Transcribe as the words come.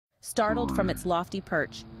Startled from its lofty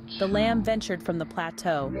perch, the lamb ventured from the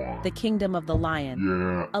plateau, the kingdom of the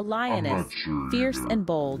lion. A lioness, fierce and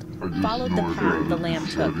bold, followed the path the lamb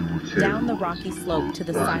took, down the rocky slope to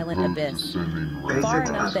the silent abyss. Far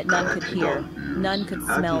enough that none could hear, none could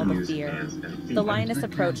smell the fear. The lioness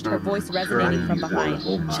approached, her voice resonating from behind.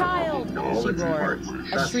 "Child!" she roared.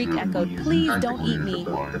 A shriek echoed, "Please don't eat me!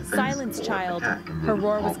 Silence, child!" Her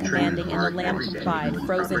roar was commanding, and the lamb complied,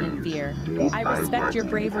 frozen in fear. "I respect your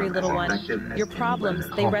bravery, little one. Your problems,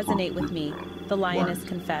 they resonate with me," the lioness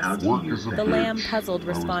confessed. The lamb, puzzled,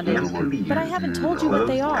 responded, "But I haven't told you what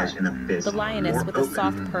they are." The lioness, with a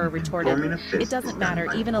soft purr, retorted, "It doesn't matter,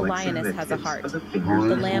 even a lioness has a heart."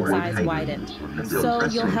 The lamb's eyes widened. "So,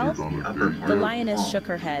 you'll help?" The lioness shook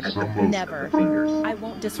her head. "Never. I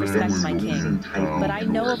won't disrespect my king, but I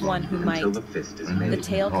know of one who might." The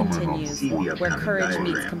tale continues, where courage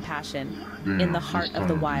meets compassion, in the heart of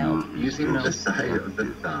the wild. Using the side of the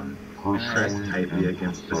thumb, press tightly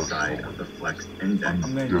against the side of the flexed index.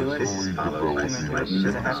 This is followed by sliding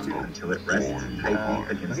the thumb until it rests tightly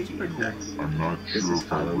against the index. This is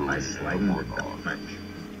followed by sliding the thumb.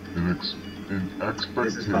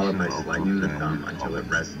 This is followed by sliding the thumb until it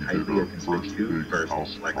rests tightly against the two first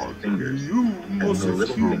flexed fingers, and the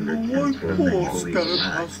little finger tends to eventually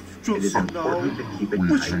slide. It is important to keep it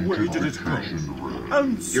tight at all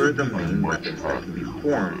times. Here are the main weapons that can be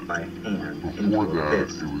formed by hand into a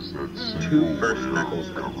fist. Two first knuckles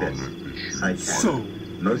of fist, side tap.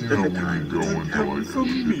 Most of the time, the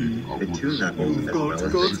two knuckles as well as the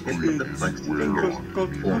tip of the flexed fingers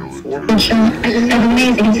form four. As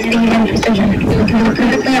amazing speed and precision. It was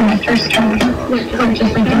perfectly on my first try.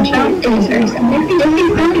 Just like that shot, it was very simple. These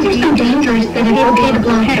are so dangerous that it's okay to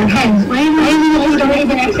blow ahead or heads. Why isn't it already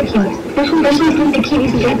been executed? Especially since it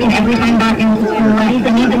keeps ejecting every time Batman is alive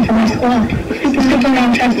and even from our squad. If the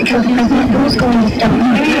Superman tries to kill the president, who's going to stop him?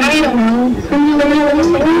 I don't know. I'm not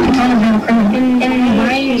a criminal. And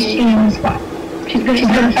why is she in the squad? She's good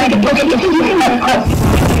at fighting. But if you think that us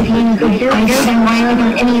is being a good fighter, then why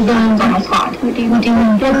aren't any villains on the squad? What do you mean?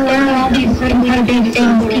 There are all these kind of big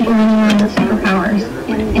things, people running around with superpowers.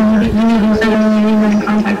 And you even suddenly were in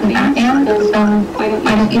contact with Batman, so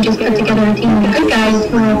why don't you just put together a team of good guys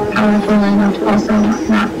who are powerful and also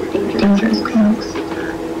not dangerous criminals?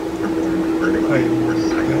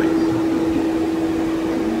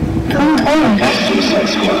 Suicide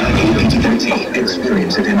Squad 2013.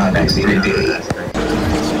 Experience it in IMAX 3D.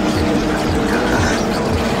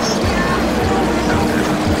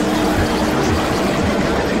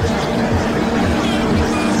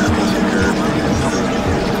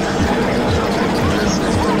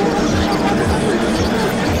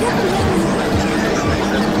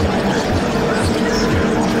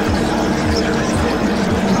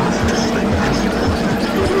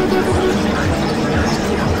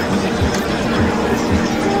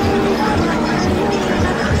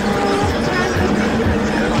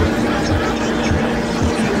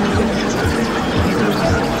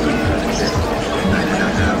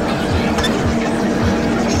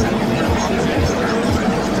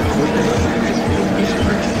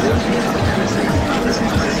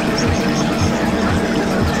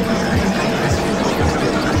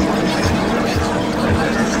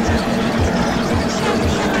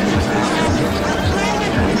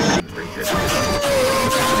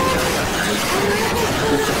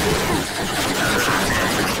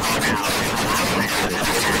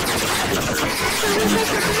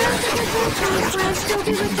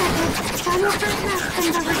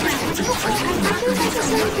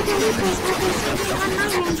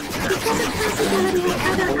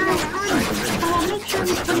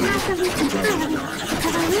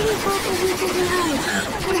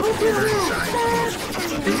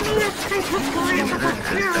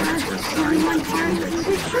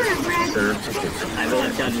 I will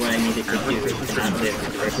have done what I needed to do to not live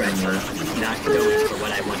with regret, not go for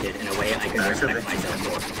what I wanted in a way I could respect myself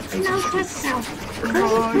for. No trust self.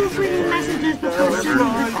 Proofreading messages before sending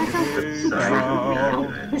the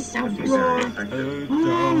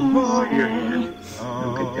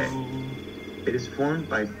It is formed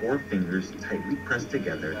by four fingers tightly pressed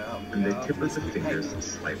together and the tip of the fingers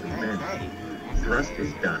slightly bent. Thrust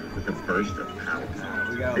is done with a burst of power.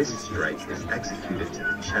 This strike is executed to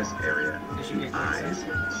the chest area, the eyes,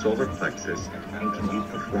 solar plexus, and can be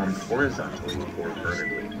performed horizontally or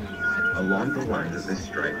vertically. Along the lines of this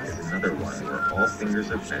strike is another one where all fingers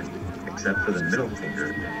are bent except for the middle finger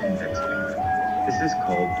and index finger. This is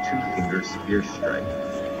called two-finger spear strike,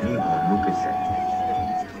 Nihon Mukute.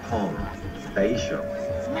 Palm, Daisho.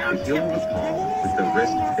 The heel of the palm with the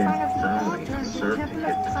wrist bent firmly serve to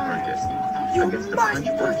hit the target. against the punch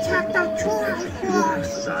or kick is executed in a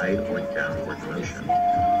side or downward motion.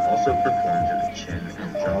 Also performed to the chin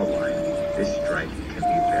and jawline, this strike can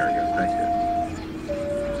be very effective.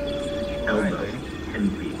 Elbow and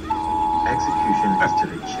beat. Execution is to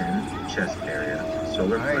the chin, chest area,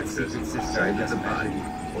 solar plexus, side of the body,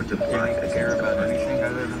 or to block against the punch.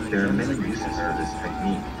 There are many uses for this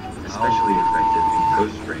technique, especially effective in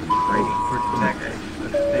post-range fighting, for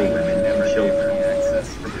women and children.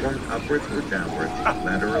 Performed upwards or downwards,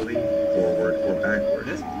 laterally, forward, or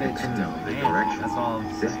backwards, depending on the direction.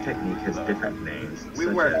 This technique has different names, such as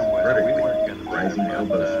vertically, rising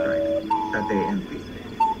elbow strike, tate and beat,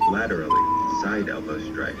 laterally, side elbow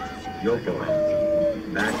strike, yoko and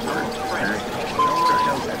beat, backward, back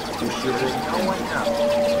strike, ushiro downward,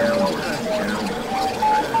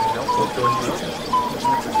 oto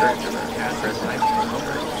circular, crescent,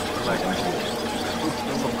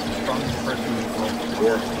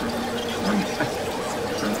 or one,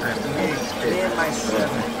 sometimes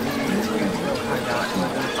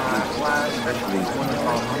especially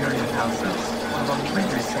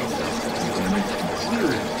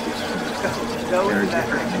there are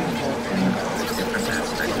different names depending on the different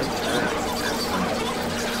aspects of the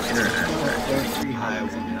inner aspect.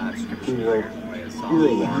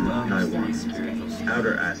 Urowan, Naiwan.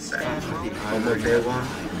 Outer aspect. Omotewan,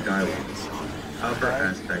 Gaiwan. Upper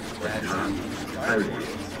aspect or top, Taiwan.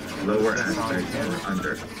 Lower aspect or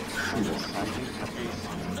under, Shuwan.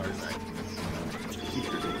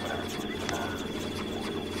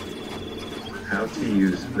 How to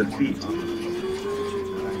use the feet.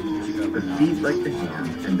 The feet like the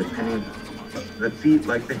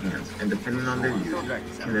hands, and depending on their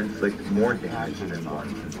use, can inflict more damage than one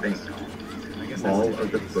can think. Ball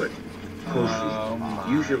of the foot, koshi,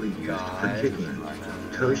 usually used for kicking.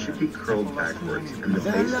 Toes should be curled backwards, and the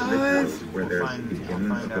base of the toes, where there is the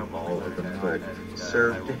beginning of the ball of the foot,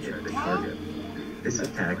 serve to hit the target. This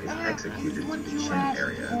attack is executed to the chin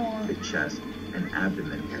area, the chest and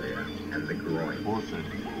abdomen area, and the groin.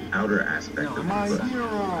 Outer aspect of the foot,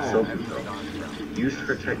 sokuto, used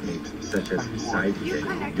for techniques such as side kick,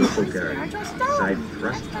 yokogari, side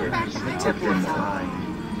thrust kick, hitomu,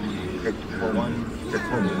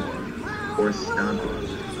 or stomping,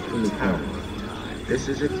 kumikomi. This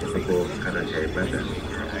is a typical karate weapon.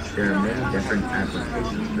 There are many different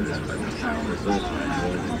applications for this weapon, resulting in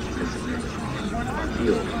more than anticipated.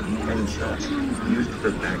 Heel, kensho, used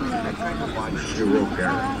for back kick,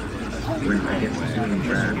 shirogari, when against being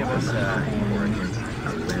grabbed from behind or against a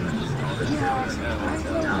limb of the stomach.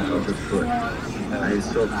 Top of the foot,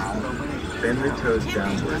 aisoku, bend the toes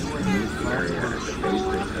downwards and use the area at the base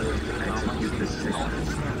of the toes to execute the signal,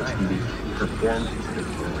 which can be performed to the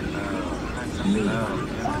groin. Knee,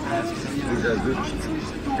 izaguchi.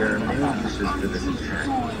 There are many uses for this attack,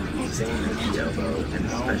 same as the elbow, and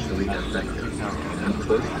especially effective in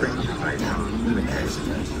close-range fighting, in the case of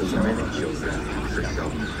women and children for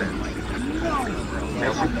self-defense.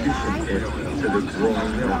 Execution is to the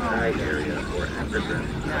groin or thigh area or upper rim,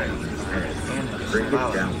 head, bring it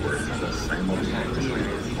downwards while simultaneously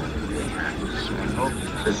performing the attack.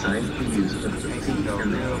 Besides the use of the feet and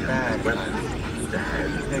the hands as weapons, the head,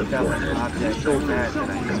 the forehead, and the shoulders,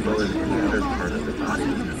 as well as any other part of the body,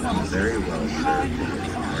 can very well serve to hit the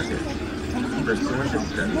target. Pursuant to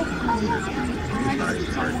studies and research, any body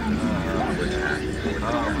part can be used to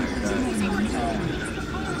attack or defense.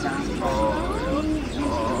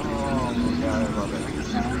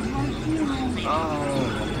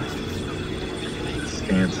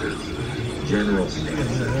 Stances. General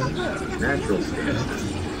stances. Natural stances.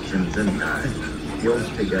 Shinzenkai. Heels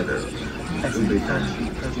together. Ubedachi,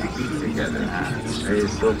 feet together,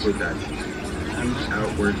 Aisokudachi, feet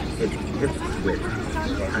outward, hip width,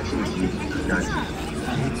 Hachiji, Dachi,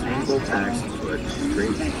 angle back foot,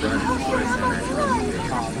 straight front foot, natural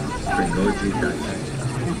stance, Rengoji Dachi,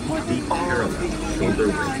 feet parallel, shoulder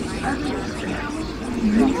width, natural stance,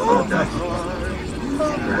 Eiko Dachi,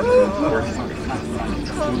 straddling horse stance,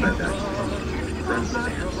 Kuma Dachi, front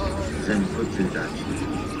stance, Zenbutsu Dachi,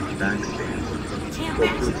 back stance,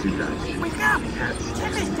 Kokutsu Dachi, hat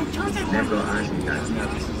stance, Neko Aji Dachi,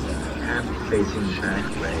 half facing back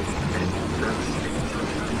leg and front stance,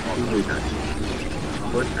 Kumu Dachi,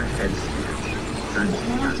 foot ahead stance, Sanji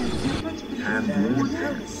Dachi, half moon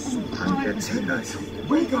stance, Hanketsu Dachi,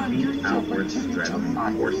 feet outward straddling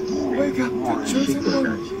horse stance, Shiko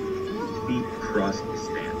Dachi, feet crossed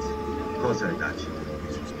stance, Kosa Dachi,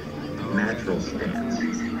 natural stance,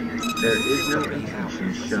 There is no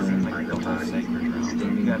intention shown by the body,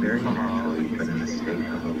 standing very naturally but in a state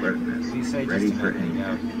of alertness, ready for any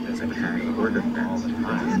attack or defense from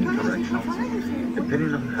any direction.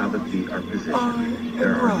 Depending on how the feet are positioned,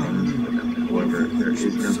 there are names for them. However, there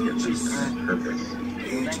is no difference in purpose.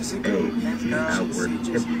 A. Outward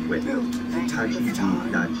hip width,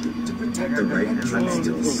 tachi-ji-dachi. The right and left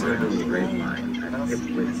heels are a straight line at hip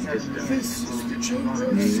width distance.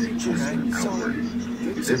 Knees pointing outwards.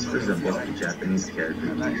 This resembles the Japanese character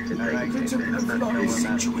used to designate the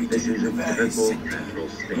Hazaku. This is a typical natural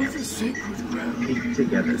stance. Feet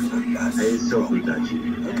together, Aisoku-dachi.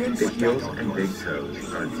 The heels and big toes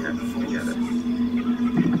are kept together.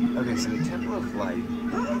 Okay, so the Temple of Light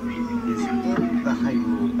is in the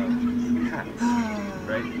Hyrule of Paddle,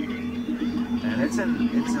 right? And it's in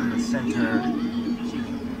the center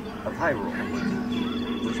of Hyrule,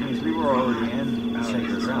 which means we were already in the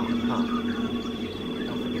Sacred Realm, huh?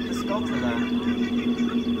 Don't forget the sculpture there.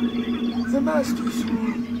 The Master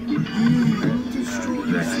Sword.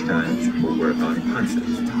 Next time, we'll work on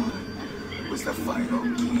punches. It was the final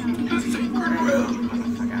key to the Sacred Realm.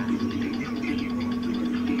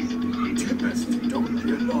 Tempest, don't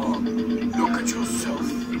be alarmed. Look at yourself.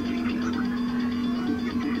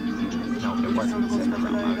 No, it wasn't the Sacred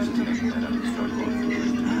Realm. I was just making that up.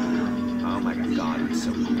 Oh my god, it's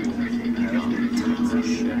so cool. Tons of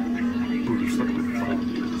shit. Boots, look at the fun.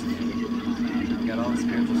 Got all the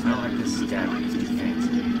spiritual stuff. Not like this scabbing is too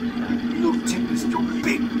fancy. Look, Tempest, you're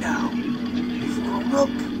big now. You've grown up.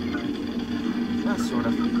 Well, sort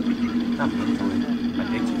of. Not literally. My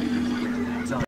nature.